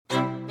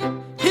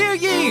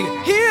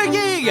Hear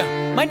ye!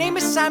 My name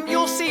is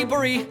Samuel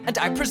Seabury, and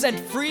I present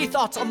free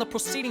thoughts on the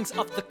proceedings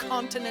of the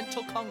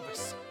Continental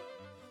Congress.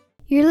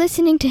 You're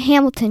listening to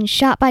Hamilton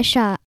Shot by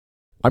Shot.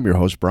 I'm your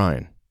host,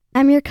 Brian.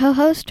 I'm your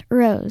co-host,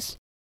 Rose.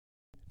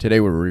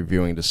 Today we're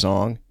reviewing the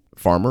song,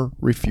 Farmer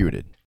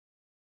Refuted.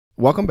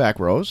 Welcome back,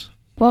 Rose.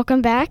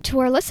 Welcome back to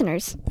our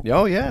listeners.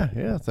 Oh,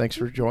 yeah. Thanks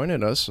for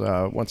joining us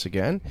once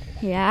again.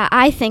 Yeah,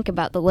 I think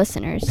about the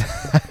listeners.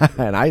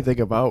 And I think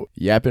about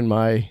yapping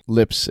my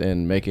lips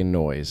and making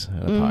noise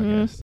on a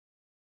podcast.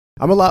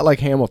 I'm a lot like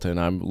Hamilton.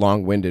 I'm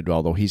long-winded,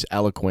 although he's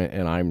eloquent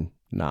and I'm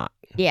not.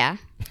 Yeah,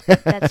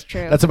 that's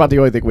true. That's about the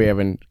only thing we have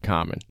in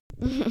common.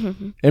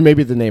 And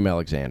maybe the name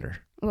Alexander.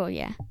 Well,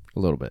 yeah. A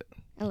little bit.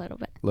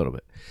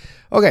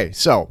 Okay,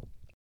 so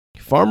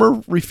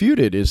Farmer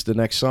Refuted is the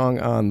next song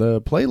on the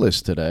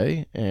playlist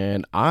today,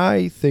 and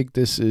I think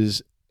this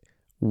is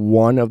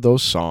one of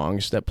those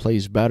songs that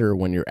plays better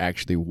when you're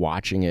actually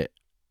watching it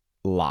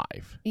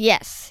live.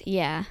 Yes,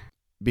 yeah.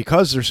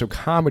 Because there's some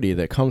comedy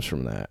that comes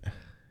from that.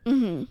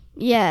 Mm-hmm.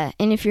 Yeah,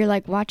 and if you're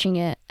like watching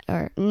it,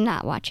 or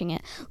not watching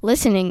it,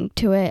 listening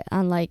to it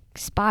on like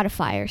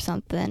Spotify or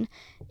something,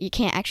 you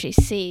can't actually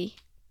see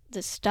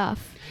the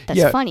stuff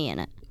that's funny in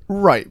it.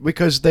 Right,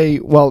 because they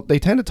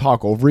tend to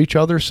talk over each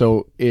other,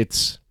 so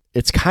it's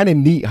kind of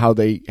neat how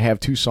they have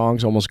two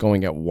songs almost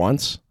going at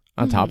once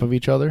on top of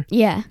each other.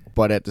 Yeah.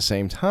 But at the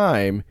same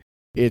time,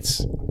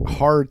 it's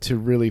hard to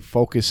really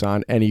focus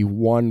on any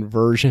one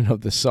version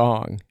of the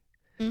song.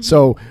 Mm-hmm.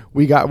 So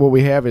we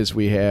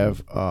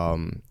have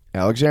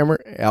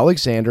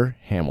Alexander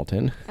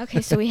Hamilton.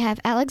 Okay, so we have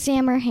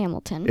Alexander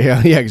Hamilton.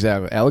 Yeah,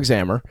 exactly.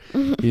 Alexander.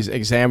 He's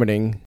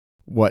examining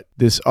what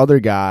this other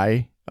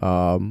guy,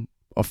 a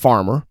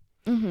farmer,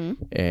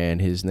 and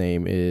his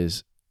name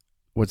is,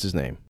 what's his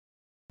name?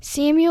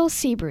 Samuel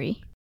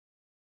Seabury.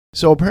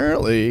 So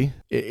apparently,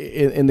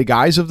 in the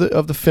guise of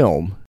the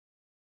film,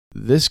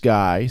 this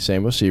guy,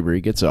 Samuel Seabury,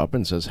 gets up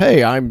and says,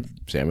 "Hey, I'm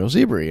Samuel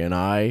Seabury, and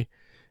I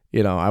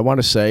want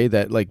to say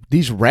that like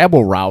these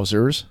rabble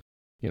rousers,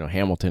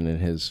 Hamilton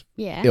and his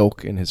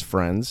ilk and his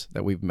friends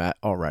that we've met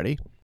already,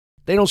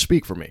 they don't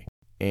speak for me."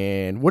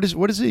 And what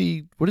is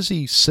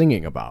he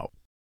singing about?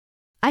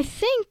 I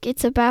think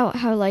it's about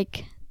how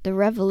like the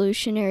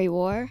Revolutionary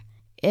War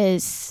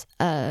is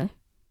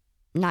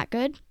not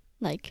good.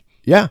 Like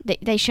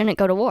they shouldn't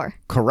go to war.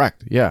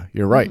 Correct. Yeah,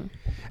 you're right.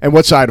 And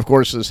what side, of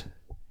course, is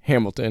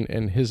Hamilton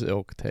and his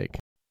ilk take?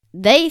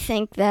 They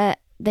think that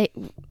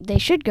they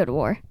should go to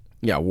war.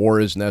 Yeah, war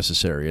is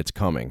necessary. It's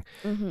coming.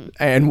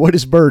 And what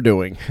is Burr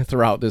doing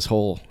throughout this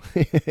whole...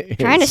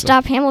 Trying to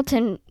stop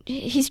Hamilton.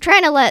 He's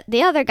trying to let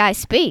the other guy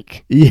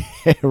speak. Yeah,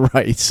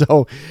 right.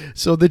 So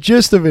the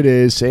gist of it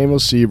is Samuel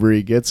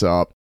Seabury gets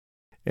up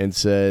and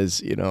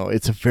says,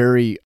 it's a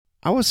very...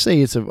 I would say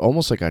it's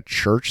almost like a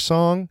church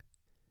song.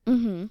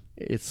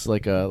 It's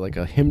like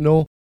a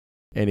hymnal.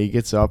 And he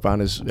gets up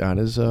on his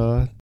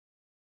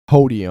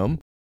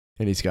podium.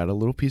 And he's got a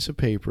little piece of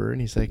paper,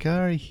 and he's like, all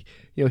right,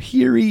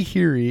 hear ye,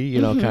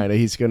 kind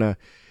of.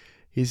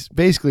 He's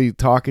basically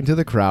talking to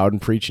the crowd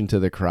and preaching to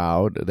the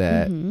crowd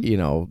that,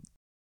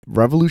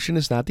 revolution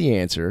is not the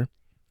answer.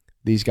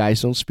 These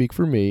guys don't speak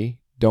for me.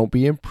 Don't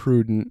be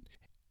imprudent.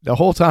 The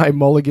whole time,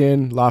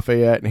 Mulligan,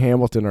 Lafayette, and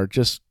Hamilton are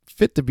just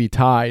fit to be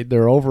tied.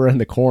 They're over in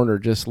the corner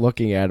just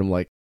looking at him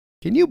like,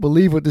 can you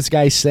believe what this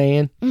guy's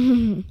saying?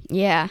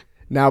 Yeah.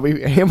 Now,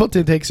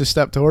 Hamilton takes a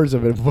step towards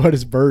him, and what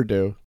does Burr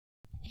do?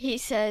 He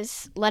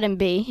says, let him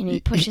be, and he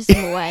pushes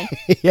him away.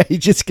 Yeah, he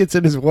just gets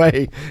in his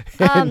way.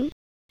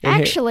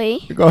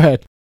 Actually... Go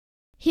ahead.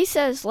 He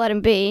says, let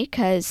him be,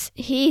 because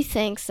he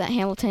thinks that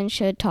Hamilton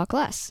should talk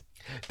less.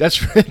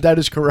 That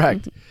is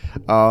correct.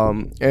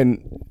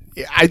 And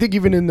I think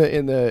even in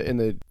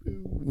the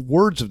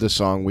words of the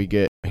song, we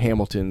get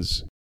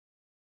Hamilton's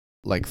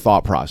like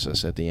thought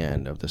process at the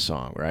end of the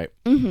song, right?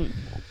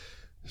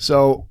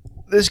 So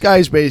this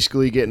guy's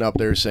basically getting up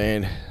there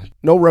saying...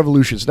 No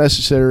revolution's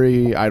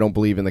necessary. I don't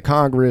believe in the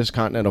Congress,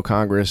 Continental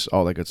Congress,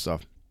 all that good stuff.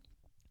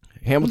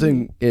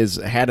 Hamilton is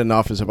had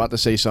enough, is about to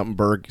say something.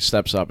 Berg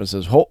steps up and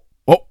says,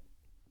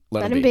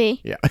 let him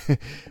be. Yeah.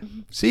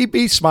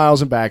 CB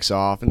smiles and backs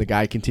off, and the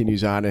guy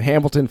continues on. And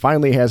Hamilton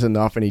finally has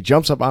enough, and he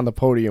jumps up on the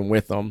podium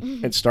with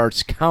them and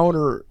starts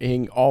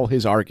countering all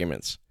his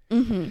arguments.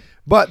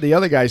 But the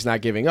other guy's not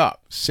giving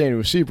up.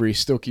 Samuel Seabury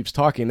still keeps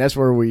talking. That's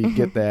where we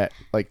get that,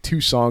 like, two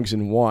songs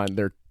in one.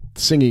 They're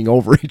singing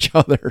over each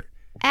other.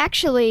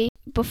 Actually,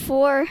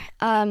 before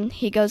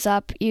he goes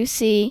up, you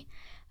see,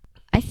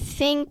 I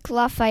think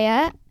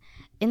Lafayette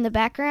in the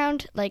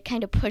background, like,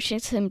 kind of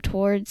pushes him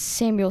towards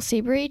Samuel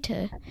Seabury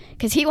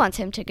because he wants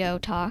him to go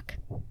talk.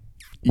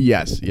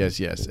 Yes.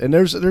 And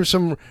there's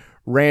some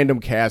random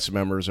cast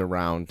members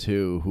around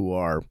too who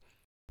are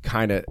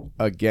kind of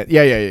again.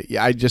 Yeah.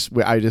 I just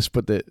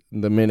put the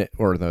minute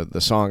or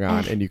the song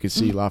on, and you can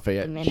see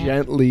Lafayette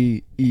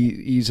gently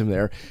ease him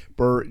there.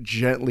 Burr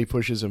gently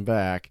pushes him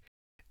back.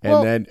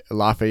 And then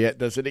Lafayette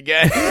does it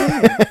again.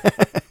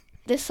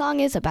 This song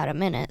is about a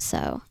minute,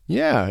 so.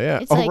 Yeah.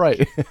 It's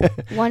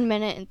 1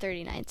 minute and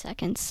 39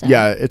 seconds. So.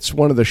 Yeah, it's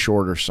one of the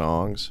shorter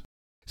songs.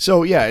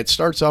 So, yeah, it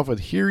starts off with,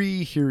 hear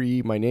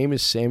ye, my name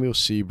is Samuel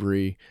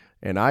Seabury,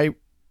 and I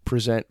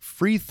present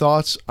free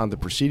thoughts on the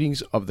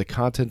proceedings of the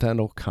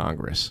Continental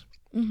Congress.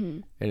 Mm-hmm.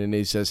 And then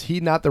he says,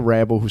 heed not the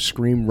rabble who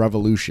scream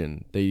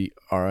revolution. They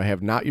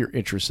have not your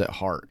interests at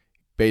heart.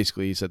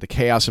 Basically, he said the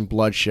chaos and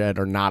bloodshed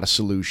are not a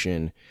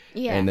solution.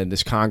 Yeah. And then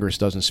this Congress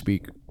doesn't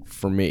speak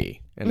for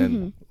me. And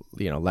then,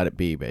 let it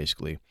be,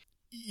 basically.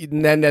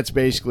 And then that's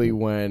basically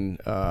when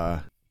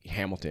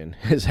Hamilton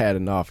has had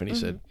enough. And he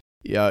said,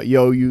 yeah,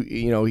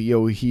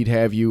 he'd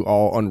have you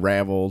all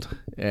unraveled.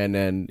 And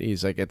then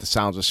he's like, at the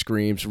sounds of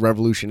screams,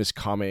 revolution is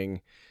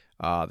coming.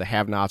 The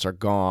have-nots are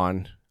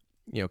gone.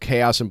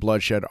 Chaos and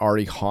bloodshed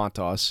already haunt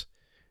us.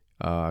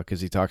 Because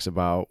he talks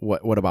about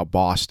what about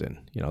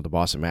Boston? The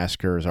Boston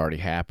Massacre has already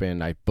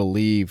happened. I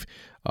believe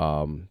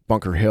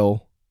Bunker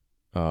Hill.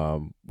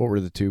 What were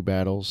the two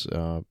battles?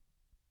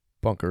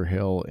 Bunker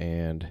Hill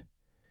and,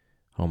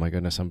 oh my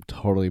goodness, I'm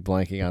totally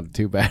blanking on the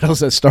two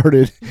battles that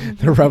started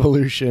the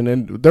revolution.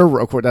 And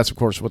that's of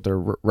course what they're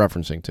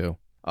referencing to.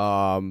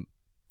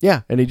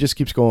 And he just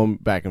keeps going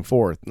back and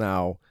forth.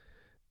 Now,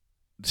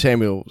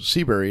 Samuel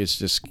Seabury is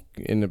just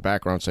in the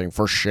background saying,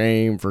 for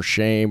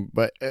shame,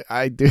 but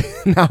I do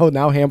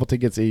now Hamilton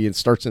gets and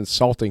starts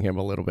insulting him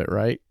a little bit,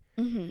 right?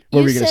 Mm-hmm.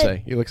 What were you going to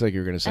say? It looks like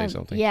you were going to say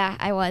something. Yeah,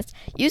 I was.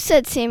 You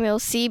said Samuel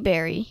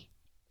Seabury.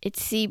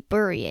 It's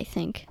Seabury, I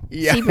think.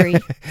 Yeah. Seabury.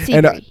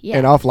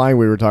 And offline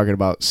we were talking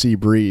about sea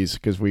breeze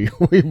because we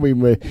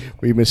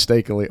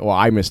mistakenly,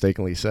 I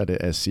mistakenly said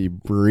it as sea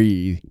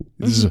breeze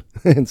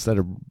instead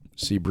of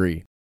sea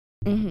bree.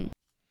 Mm-hmm.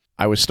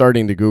 I was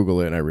starting to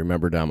Google it, and I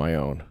remembered on my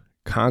own.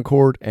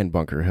 Concord and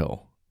Bunker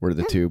Hill were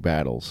the two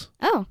battles.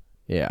 Oh.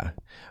 Yeah.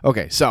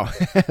 Okay, so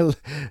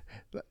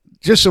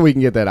just so we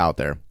can get that out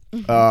there.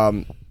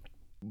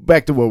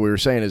 Back to what we were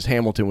saying is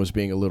Hamilton was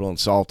being a little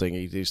insulting.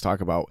 He's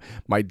talking about,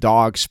 my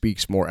dog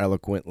speaks more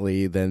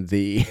eloquently than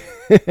thee.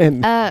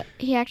 And,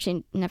 he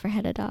actually never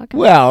had a dog.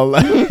 Well,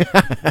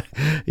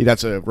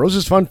 that's a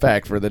Rose's fun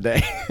fact for the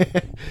day.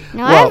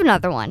 No, I have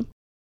another one.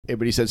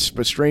 But he says,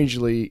 but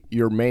strangely,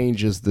 your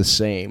mange is the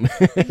same.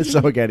 So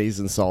again, he's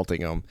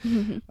insulting him.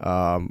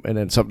 And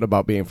then something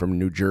about being from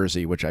New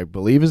Jersey, which I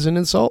believe is an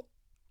insult.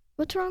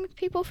 What's wrong with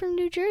people from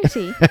New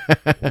Jersey?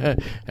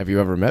 Have you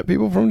ever met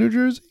people from New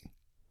Jersey?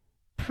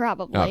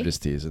 Probably. No, I'm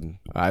just teasing.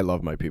 I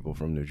love my people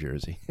from New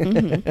Jersey.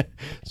 Mm-hmm.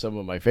 Some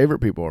of my favorite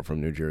people are from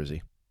New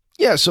Jersey.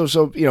 Yeah,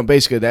 so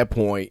basically at that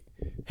point,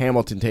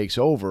 Hamilton takes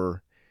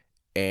over,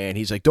 and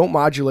he's like, don't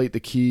modulate the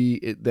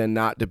key, then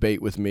not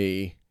debate with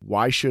me.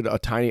 Why should a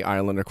tiny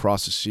island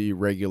across the sea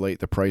regulate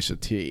the price of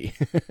tea?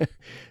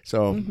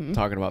 So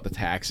talking about the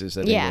taxes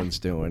that England's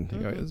doing.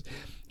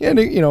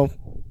 And,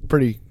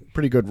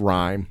 pretty good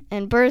rhyme.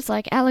 And Burr's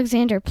like,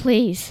 Alexander,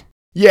 please.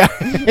 Yeah,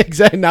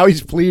 exactly. Now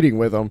he's pleading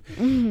with him.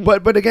 Mm-hmm.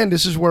 But again,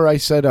 this is where I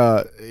said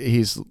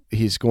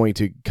he's going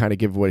to kind of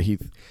give what he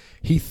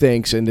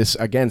thinks, and this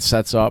again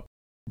sets up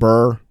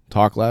Burr,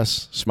 talk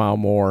less, smile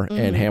more,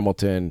 and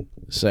Hamilton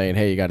saying,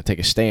 hey, you got to take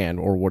a stand,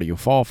 or what do you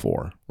fall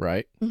for,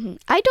 right? Mm-hmm.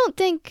 I don't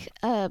think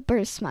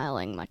Burr's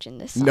smiling much in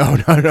this song.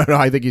 No.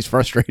 I think he's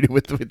frustrated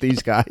with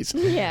these guys.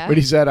 Yeah. But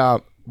he said,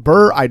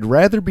 Burr, I'd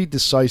rather be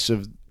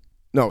decisive.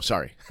 No,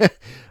 sorry.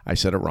 I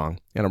said it wrong,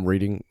 and I'm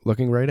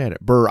looking right at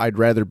it. Burr, I'd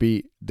rather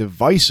be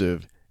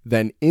divisive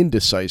than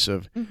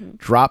indecisive. Mm-hmm.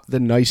 Drop the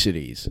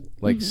niceties.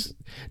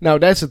 Now,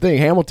 that's the thing.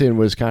 Hamilton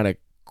was kind of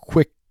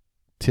quick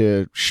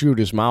to shoot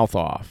his mouth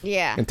off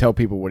and tell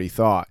people what he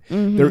thought.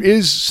 Mm-hmm. There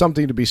is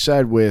something to be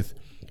said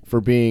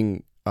for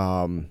being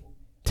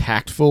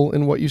tactful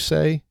in what you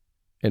say,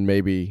 and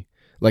maybe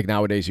like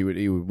nowadays you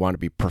would want to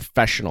be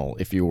professional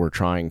if you were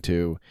trying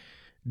to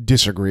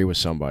disagree with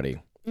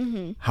somebody.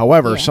 Mm-hmm.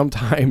 However,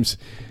 sometimes,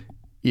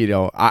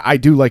 I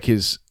do like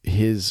his.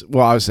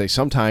 Well, I would say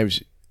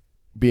sometimes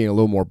being a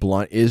little more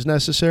blunt is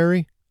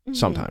necessary. Mm-hmm.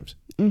 Sometimes,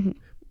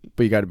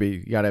 but you got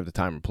to have the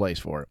time and place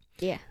for it.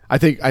 Yeah, I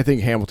think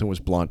Hamilton was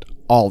blunt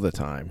all the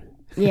time.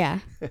 Yeah.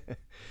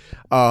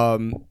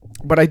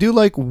 But I do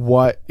like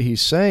what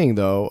he's saying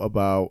though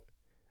about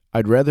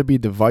I'd rather be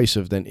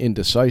divisive than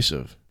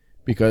indecisive,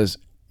 because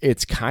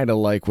it's kind of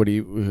like what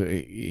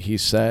he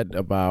said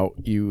about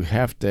you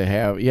have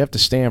to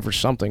stand for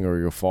something or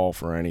you'll fall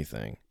for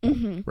anything,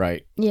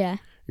 right? Yeah.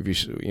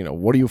 If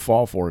what do you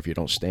fall for if you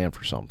don't stand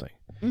for something?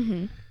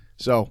 Mm-hmm.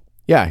 So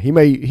yeah, he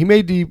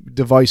may be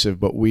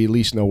divisive, but we at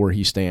least know where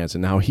he stands,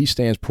 and now he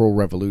stands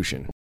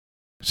pro-revolution.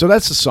 So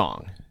that's the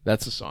song.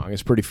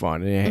 It's pretty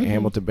fun, and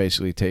Hamilton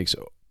basically takes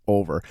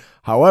over.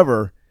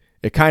 However,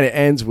 it kind of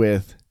ends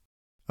with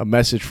a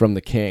message from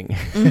the king.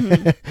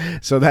 Mm-hmm.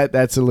 So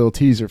that's a little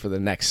teaser for the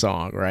next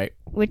song, right?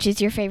 Which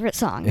is your favorite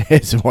song?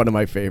 It's one of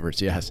my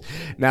favorites, yes.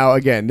 Now,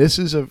 again, this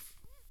is a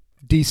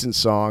decent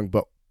song,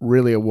 but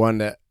really a one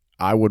that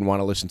I wouldn't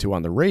want to listen to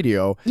on the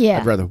radio. Yeah.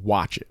 I'd rather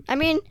watch it. I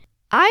mean,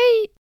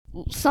 I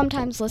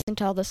sometimes listen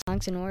to all the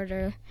songs in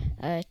order.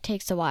 It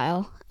takes a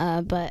while,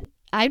 but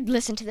I'd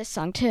listen to this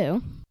song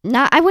too.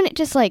 I wouldn't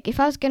just if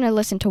I was going to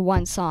listen to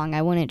one song,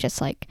 I wouldn't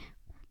just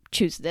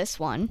choose this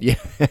one. Yeah,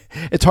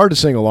 it's hard to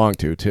sing along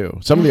to, too.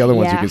 Some of the other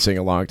ones you Yeah. can sing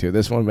along to.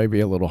 This one may be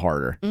a little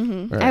harder.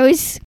 Mm-hmm. Right. I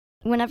always,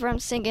 whenever I'm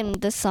singing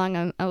this song,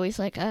 I'm always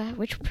like,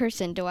 which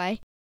person do I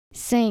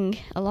sing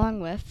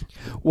along with?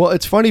 Well,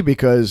 it's funny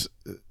because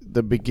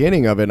the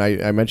beginning of it,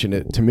 I mentioned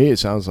it, to me it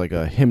sounds like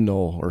a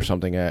hymnal or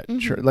something at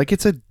church. Like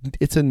it's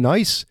a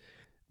nice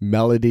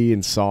melody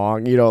and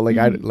song, you know, like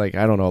I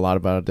don't know a lot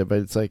about it, but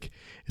it's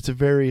a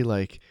very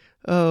like,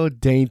 oh,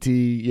 dainty,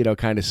 you know,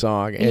 kind of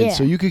song. And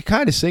so you could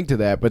kind of sing to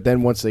that, but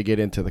then once they get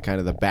into the kind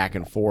of the back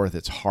and forth,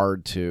 it's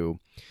hard to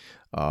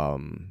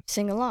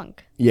Sing along.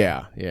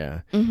 Yeah.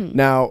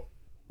 Now,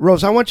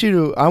 Rose, I want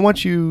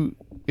you,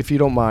 if you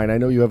don't mind, I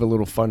know you have a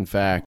little fun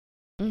fact,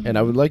 and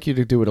I would like you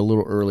to do it a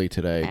little early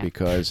today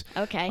because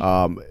Okay.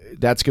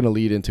 that's going to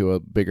lead into a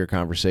bigger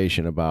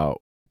conversation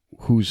about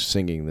who's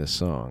singing this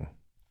song.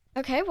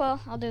 Okay, well,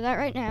 I'll do that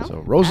right now. So,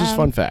 Rose's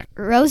fun fact.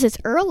 Rose's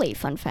early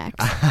fun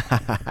facts.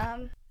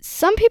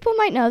 Some people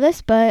might know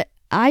this, but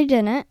I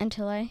didn't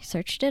until I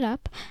searched it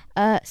up.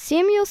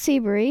 Samuel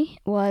Seabury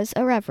was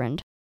a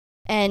reverend.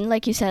 And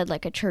like you said,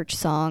 like a church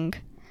song.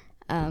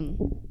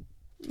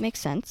 Makes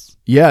sense.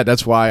 Yeah,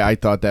 that's why I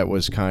thought that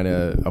was kind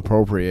of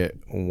appropriate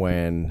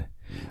when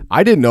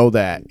I didn't know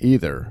that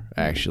either,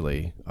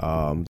 actually,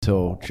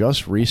 till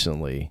just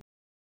recently.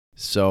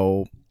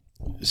 So,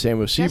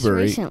 Samuel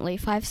Seabury. Just recently,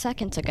 5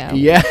 seconds ago.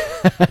 Yeah.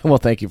 Well,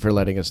 thank you for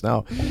letting us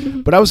know.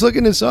 But I was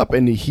looking this up,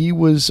 and he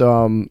was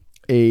an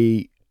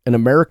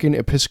American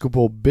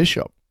Episcopal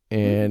bishop,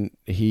 and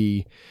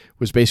he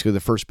was basically the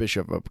first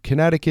bishop of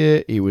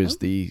Connecticut. He was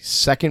the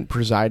second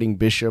presiding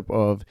bishop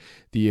of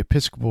the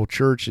Episcopal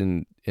Church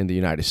in the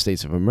United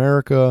States of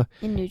America.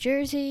 In New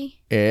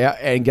Jersey. Yeah,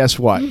 and guess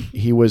what?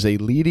 He was a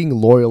leading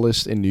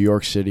loyalist in New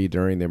York City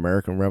during the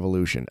American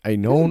Revolution, a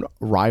known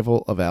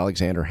rival of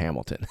Alexander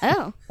Hamilton.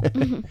 Oh.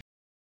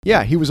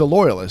 Yeah, he was a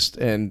loyalist.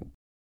 And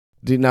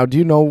do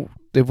you know,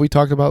 have we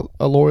talked about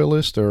a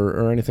loyalist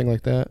or anything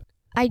like that?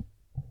 I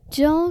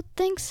don't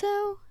think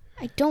so.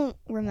 I don't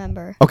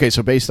remember. Okay,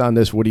 so based on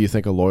this, what do you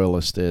think a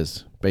loyalist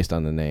is, based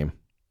on the name?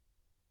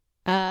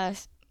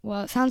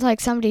 Well, it sounds like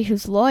somebody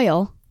who's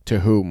loyal. To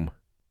whom?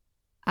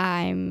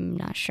 I'm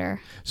not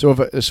sure. So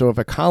if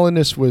a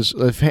colonist was,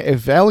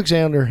 if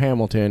Alexander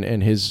Hamilton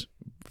and his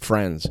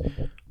friends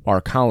are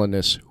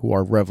colonists who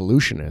are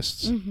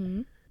revolutionists,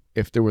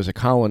 if there was a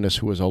colonist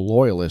who was a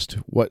loyalist,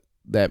 what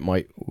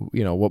might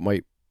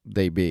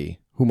they be?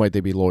 Who might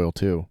they be loyal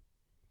to?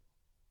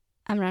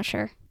 I'm not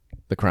sure.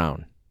 The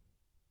crown.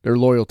 They're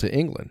loyal to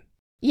England.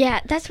 Yeah,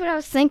 that's what I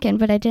was thinking,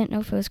 but I didn't know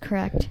if it was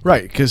correct.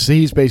 Right, because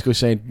he's basically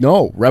saying,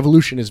 no,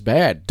 revolution is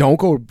bad. Don't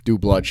go do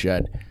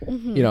bloodshed.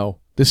 You know,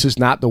 this is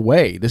not the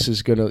way. This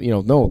is going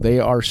to, no, they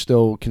are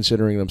still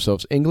considering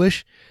themselves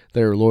English.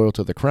 They're loyal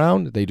to the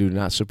crown. They do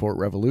not support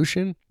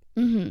revolution.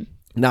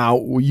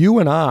 Now, you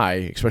and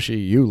I, especially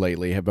you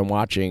lately, have been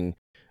watching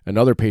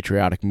another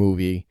patriotic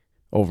movie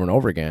over and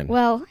over again.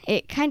 Well,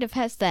 it kind of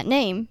has that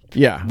name.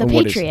 Yeah. The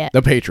Patriot.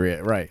 The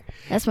Patriot, right.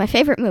 That's my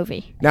favorite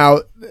movie. Now,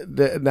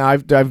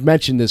 I've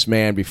mentioned this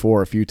man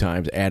before a few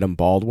times. Adam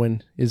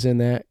Baldwin is in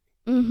that.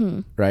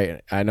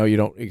 Right? I know you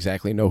don't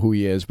exactly know who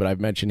he is, but I've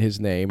mentioned his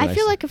name. I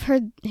feel like I've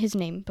heard his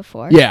name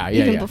before. Yeah.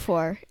 Even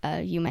before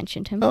you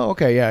mentioned him. Oh,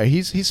 okay, yeah.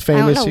 He's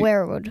famous. I don't know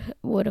where I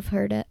would have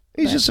heard it.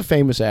 He's just a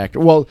famous actor.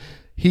 Well,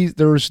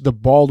 there's the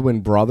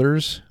Baldwin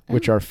brothers,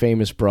 which are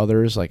famous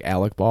brothers like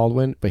Alec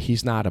Baldwin, but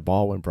he's not a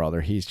Baldwin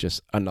brother. He's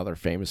just another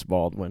famous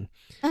Baldwin.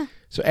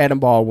 So Adam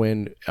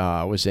Baldwin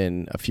was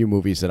in a few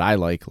movies that I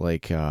like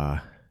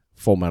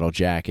Full Metal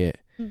Jacket,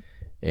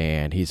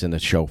 and he's in the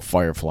show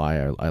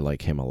Firefly. I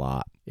like him a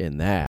lot in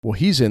that. Well,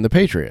 he's in The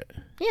Patriot.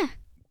 Yeah.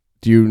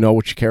 Do you know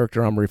which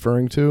character I'm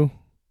referring to?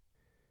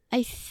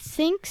 I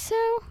think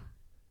so.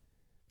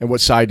 And what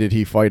side did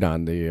he fight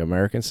on? The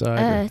American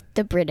side?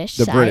 The British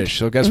side. The British.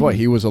 So guess what?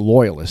 He was a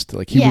loyalist.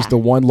 Like he was the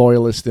one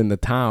loyalist in the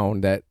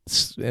town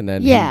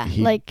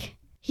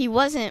he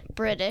wasn't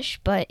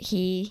British, but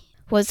he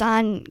was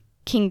on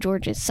King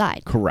George's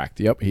side. Correct.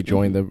 Yep. He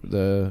joined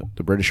the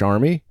British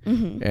Army,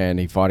 and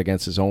he fought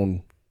against his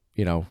own,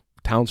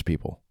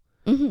 townspeople.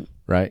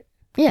 Right?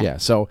 Yeah. Yeah.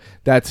 So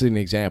that's an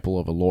example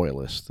of a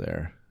loyalist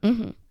there.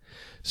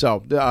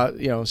 So,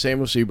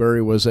 Samuel Seabury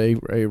was a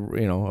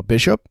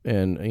bishop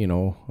and,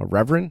 a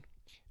reverend,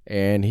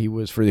 and he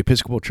was for the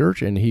Episcopal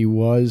Church, and he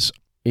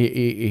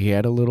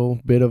had a little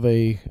bit of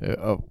a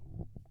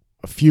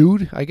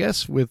feud, I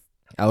guess, with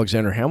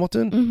Alexander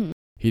Hamilton.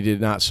 He did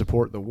not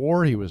support the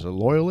war. He was a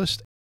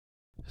loyalist.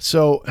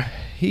 So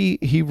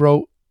he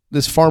wrote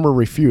this Farmer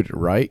Refuted,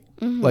 right?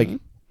 Like,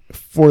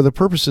 for the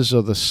purposes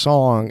of the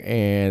song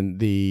and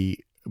the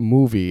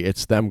movie,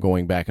 it's them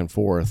going back and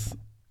forth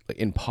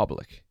in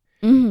public.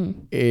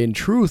 In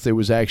truth, it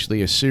was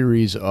actually a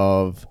series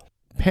of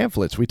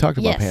pamphlets. We talked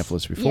about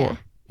pamphlets before.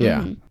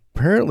 Yeah.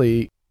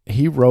 Apparently,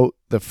 he wrote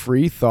the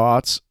free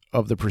thoughts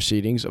of the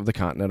proceedings of the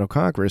Continental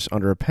Congress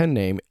under a pen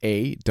name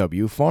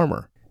A.W.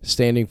 Farmer,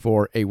 standing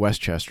for a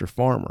Westchester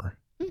farmer.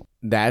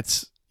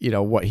 That's,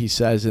 what he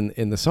says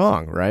in the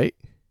song, right?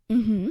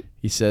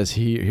 He says,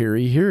 hear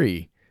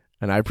ye,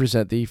 and I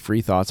present the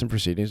free thoughts and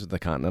proceedings of the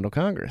Continental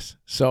Congress.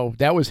 So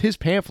that was his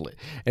pamphlet.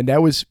 And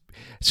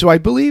so I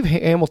believe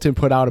Hamilton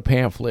put out a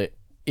pamphlet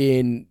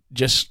in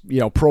just,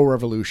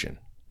 pro-revolution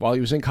while he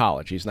was in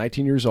college. He's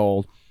 19 years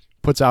old,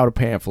 puts out a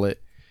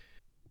pamphlet.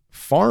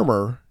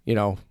 Farmer,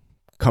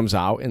 comes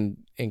out and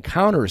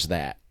counters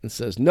that and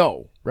says,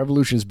 no,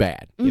 revolution's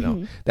bad.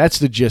 That's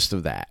the gist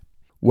of that.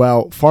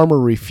 Well, Farmer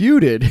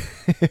Refuted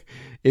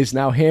is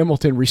now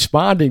Hamilton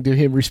responding to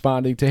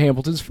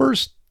Hamilton's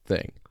first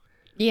thing.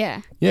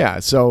 Yeah. Yeah.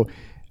 So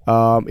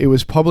it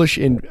was published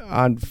in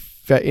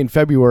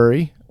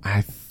February.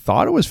 I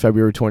thought it was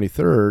February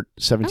 23rd,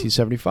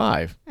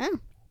 1775. Oh.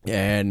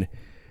 And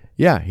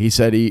yeah, he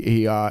said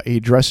he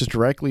addresses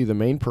directly the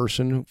main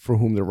person for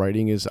whom the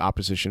writing is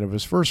opposition of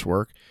his first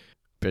work,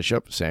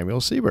 Bishop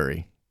Samuel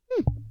Seabury.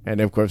 And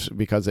of course,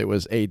 because it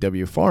was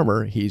A.W.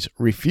 Farmer, he's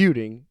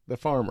refuting the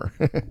farmer.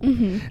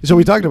 So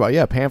we talked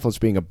about, pamphlets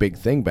being a big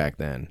thing back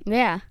then.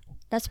 Yeah.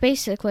 That's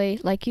basically,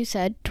 like you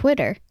said,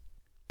 Twitter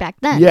back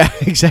then. Yeah,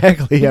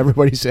 exactly.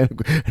 Everybody's saying,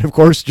 and of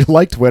course,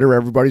 like Twitter,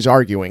 everybody's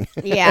arguing.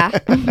 Yeah.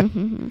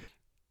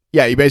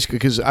 Yeah,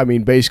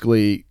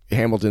 basically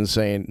Hamilton's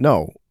saying,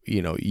 no,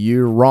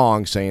 you're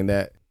wrong saying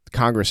that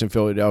Congress in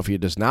Philadelphia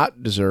does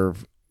not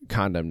deserve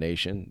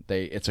condemnation.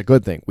 It's a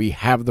good thing. We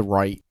have the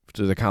right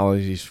to the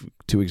colonies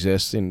to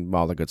exist and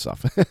all the good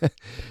stuff.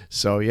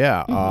 So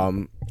yeah,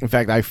 in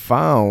fact, I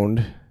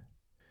found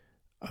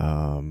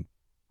a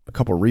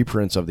couple of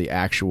reprints of the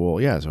actual.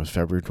 So it was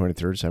February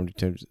 23rd,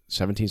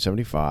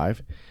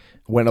 1775.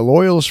 When a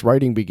loyalist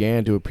writing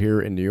began to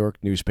appear in New York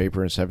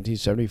newspaper in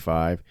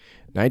 1775,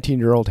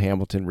 19-year-old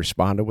Hamilton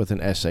responded with an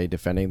essay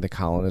defending the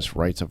colonists'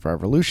 rights of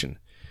revolution.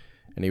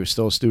 And he was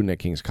still a student at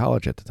King's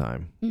College at the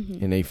time.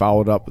 And he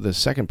followed up with a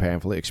second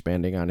pamphlet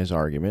expanding on his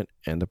argument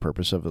and the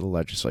purpose of the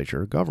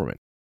legislature or government.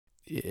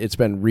 It's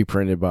been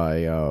reprinted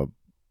by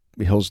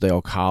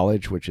Hillsdale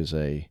College, which is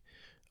a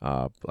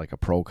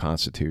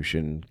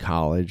pro-Constitution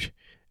college.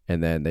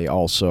 And then they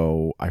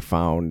also, I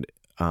found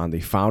on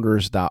the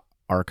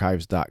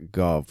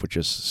founders.archives.gov, which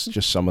is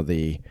just some of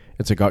the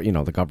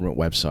government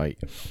website.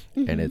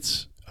 And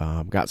it's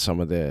got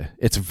some of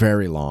it's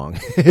very long.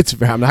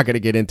 I'm not going to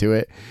get into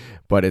it.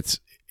 But it's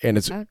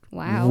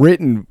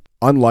written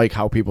unlike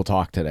how people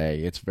talk today.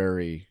 It's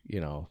very,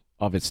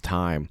 of its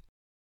time.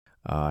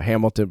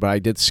 Hamilton, but I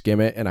did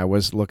skim it and I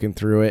was looking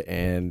through it,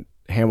 and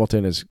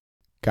Hamilton has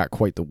got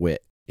quite the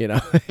wit.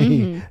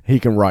 He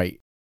can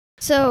write.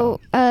 So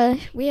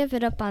we have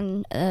it up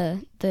on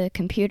the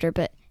computer,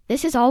 but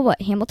this is all what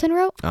Hamilton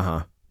wrote?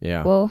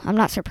 Yeah. Well, I'm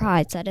not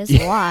surprised. That is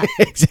a lot.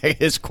 Exactly.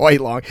 It's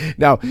quite long.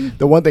 Now,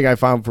 the one thing I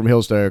found from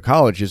Hillsdale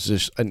College is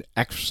just an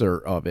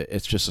excerpt of it.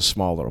 It's just a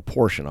small little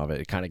portion of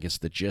it. It kind of gets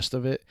the gist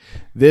of it.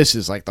 This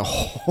is like the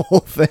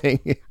whole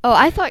thing. Oh,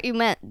 I thought you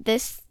meant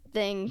this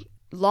thing,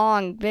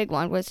 long, big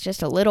one, was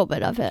just a little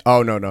bit of it.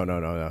 Oh, no.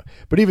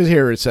 But even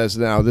here it says,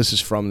 now this is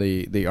from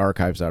the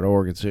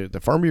archives.org. It's the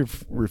Farmer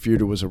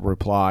Refuted was a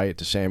reply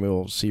to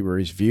Samuel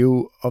Seabury's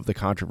view of the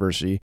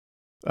controversy,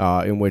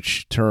 in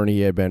which turn he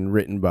had been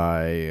written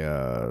by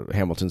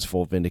Hamilton's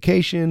full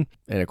vindication.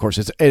 And of course,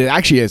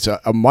 it's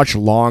a much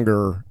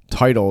longer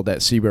title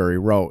that Seabury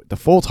wrote. The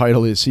full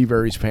title is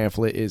Seabury's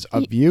pamphlet is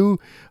A View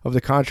of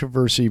the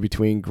Controversy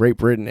Between Great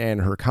Britain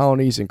and Her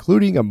Colonies,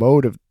 including a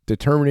mode of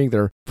determining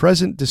their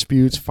present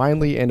disputes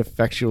finally and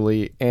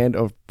effectually, and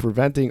of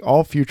preventing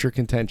all future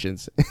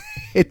contentions.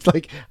 It's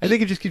like, I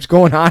think it just keeps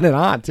going on and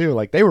on too.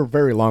 Like, they were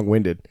very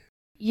long-winded.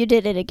 You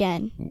did it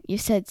again. You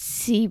said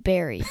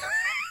Seabury.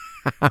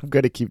 I'm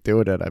going to keep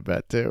doing it, I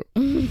bet, too.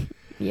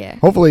 Yeah.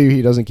 Hopefully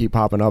he doesn't keep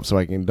popping up so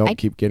I don't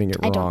keep getting it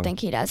wrong. I don't think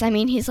he does. I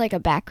mean, he's like a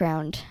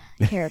background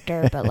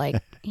character, but like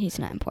he's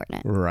not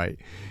important. Right.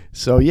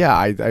 So, yeah,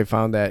 I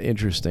found that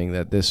interesting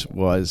that this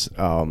was,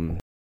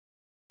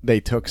 they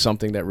took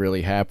something that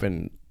really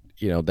happened,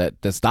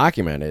 that's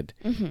documented,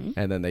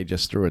 and then they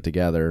just threw it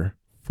together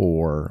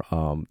for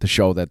to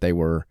show that they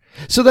were.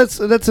 So that's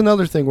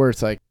another thing where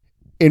it's like,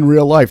 in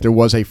real life, there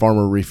was a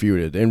Farmer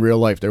Refuted. In real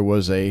life, there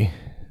was a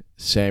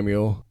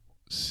Samuel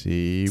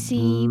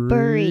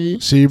Seabury.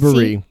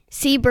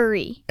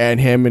 And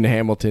him and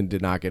Hamilton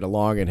did not get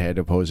along and had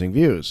opposing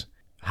views.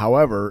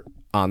 However,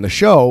 on the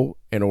show,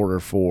 in order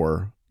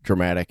for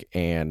dramatic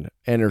and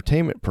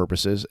entertainment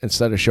purposes,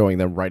 instead of showing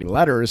them writing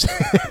letters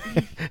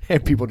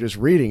and people just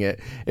reading it,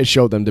 it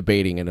showed them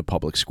debating in a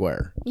public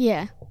square.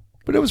 Yeah.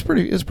 But it was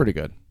pretty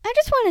good. I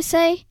just want to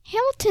say,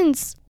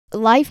 Hamilton's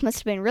life must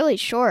have been really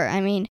short.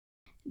 I mean,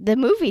 the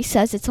movie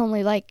says it's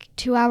only like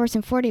 2 hours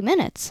and 40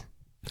 minutes.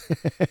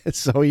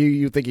 So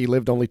you think he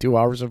lived only 2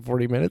 hours and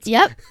 40 minutes?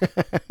 Yep.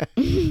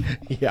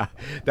 Yeah,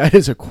 that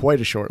is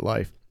quite a short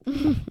life.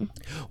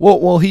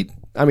 Well,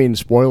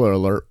 spoiler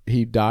alert,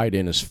 he died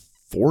in his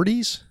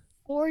 40s?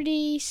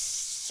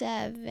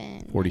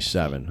 47.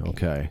 47,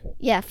 okay.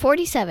 Yeah,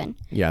 47.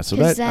 Yeah, so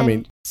that,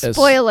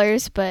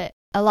 spoilers, but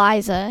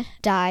Eliza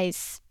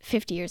dies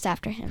 50 years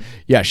after him.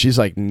 Yeah, she's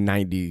like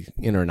 90,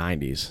 in her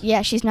 90s.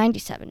 Yeah, she's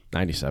 97.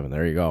 97,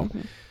 there you go.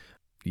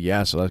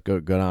 Yeah, so that's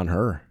good on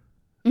her.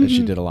 That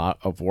she did a lot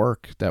of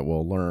work that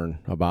we'll learn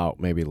about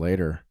maybe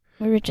later.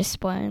 We were just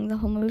spoiling the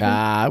whole movie.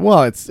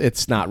 Well,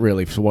 it's not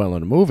really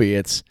spoiling the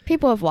movie.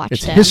 People have watched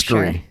it's it.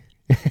 history.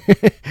 I'm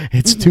sure.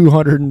 It's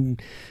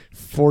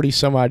 240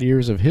 some odd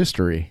years of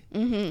history,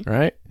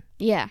 right?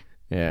 Yeah.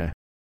 Yeah.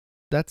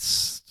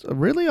 That's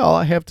really all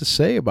I have to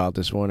say about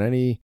this one.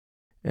 Any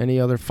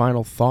other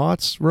final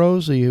thoughts,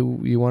 Rose,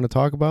 you want to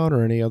talk about,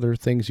 or any other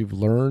things you've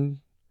learned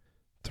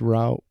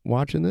throughout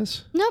watching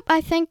this? Nope,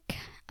 I think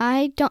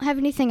I don't have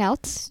anything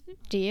else.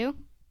 Do you?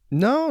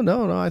 No.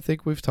 I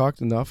think we've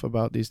talked enough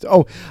about these.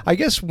 Oh, I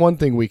guess one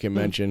thing we can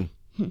mention,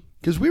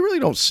 because we really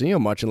don't see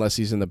him much unless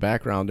he's in the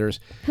background.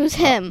 Who's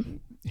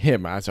him?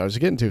 Him, that's what I was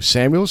getting to.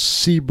 Samuel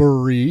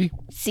Seabury.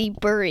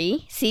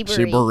 Seabury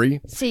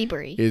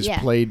Is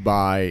played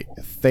by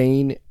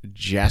Thane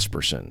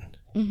Jasperson.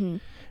 Mm-hmm.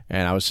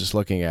 And I was just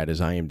looking at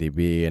his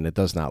IMDb, and it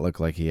does not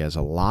look like he has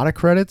a lot of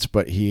credits,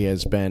 but he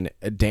has been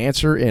a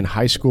dancer in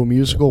High School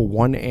Musical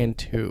 1 and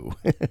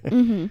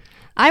 2.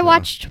 I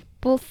watched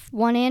both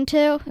 1 and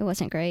 2. It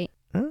wasn't great.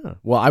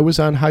 Well, I was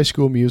on High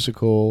School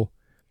Musical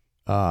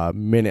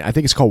Minute. I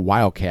think it's called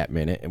Wildcat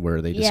Minute,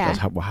 where they discuss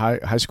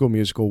High School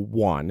Musical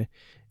 1.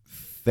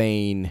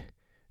 Thane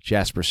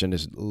Jasperson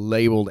is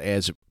labeled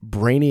as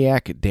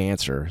Brainiac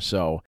Dancer.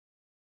 So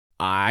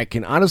I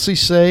can honestly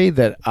say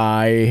that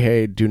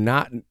I do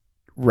not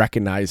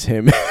recognize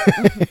him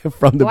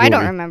from the movie. I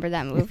don't remember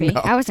that movie.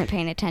 No. I wasn't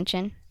paying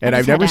attention. And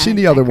I've never seen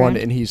the other one,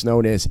 and he's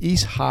known as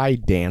East High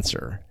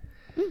Dancer.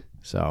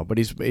 So, but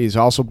he's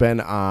also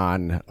been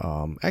on,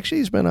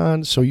 he's been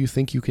on So You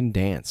Think You Can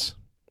Dance.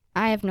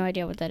 I have no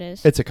idea what that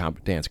is. It's a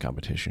dance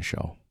competition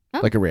show,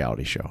 like a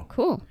reality show.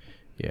 Cool.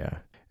 Yeah.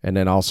 And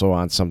then also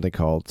on something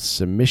called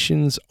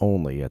Submissions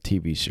Only, a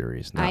TV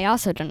series. I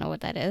also don't know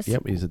what that is.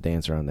 Yep, he's a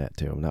dancer on that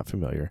too. I'm not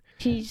familiar.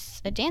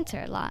 He's a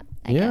dancer a lot,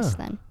 I guess,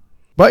 then.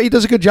 But he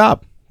does a good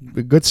job.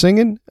 Good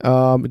singing.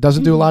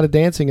 Doesn't do a lot of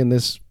dancing in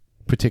this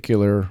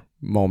particular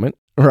moment,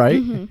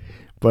 right?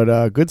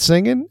 But good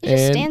singing. He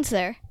just stands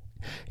there.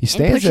 He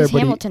stands there, and pushes but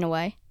Hamilton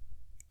away.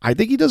 I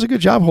think he does a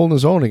good job holding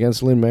his own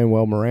against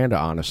Lin-Manuel Miranda,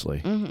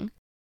 honestly.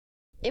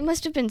 It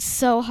must have been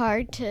so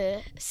hard to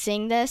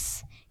sing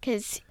this,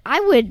 because I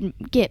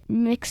would get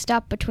mixed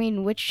up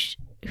between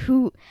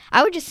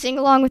I would just sing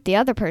along with the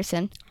other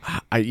person.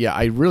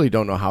 I really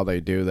don't know how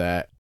they do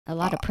that. A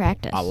lot of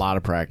practice. A lot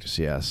of practice,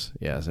 yes,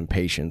 and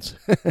patience.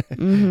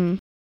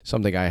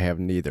 Something I have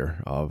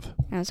neither of.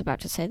 I was about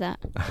to say that.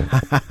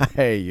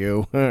 Hey,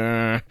 you.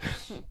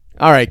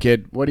 All right,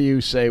 kid. What do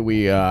you say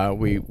we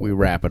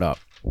wrap it up?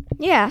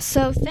 Yeah.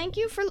 So thank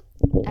you for.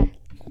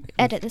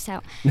 Edit this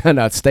out.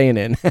 No, it's staying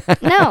in.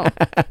 No.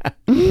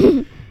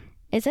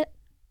 Is it?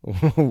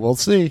 We'll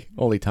see.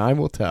 Only time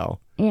will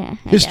tell. Yeah.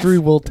 History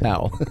will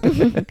tell.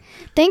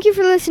 Thank you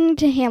for listening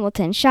to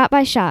Hamilton, Shot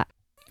by Shot.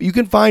 You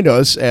can find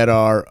us at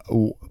our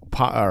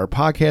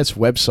podcast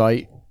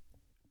website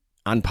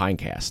on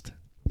Pinecast.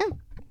 Oh.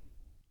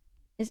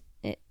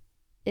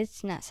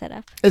 It's not set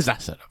up. It's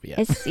not set up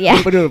yet.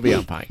 But it'll be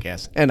on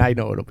Pinecast, and I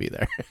know it'll be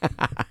there.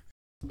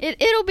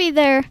 It'll be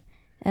there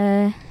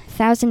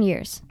 1,000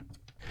 years.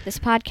 This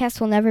podcast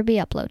will never be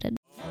uploaded.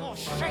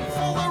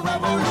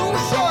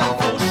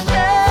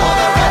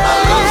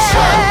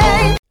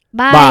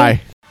 Bye.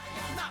 Bye.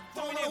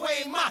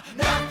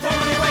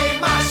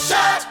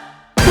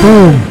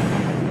 Boom.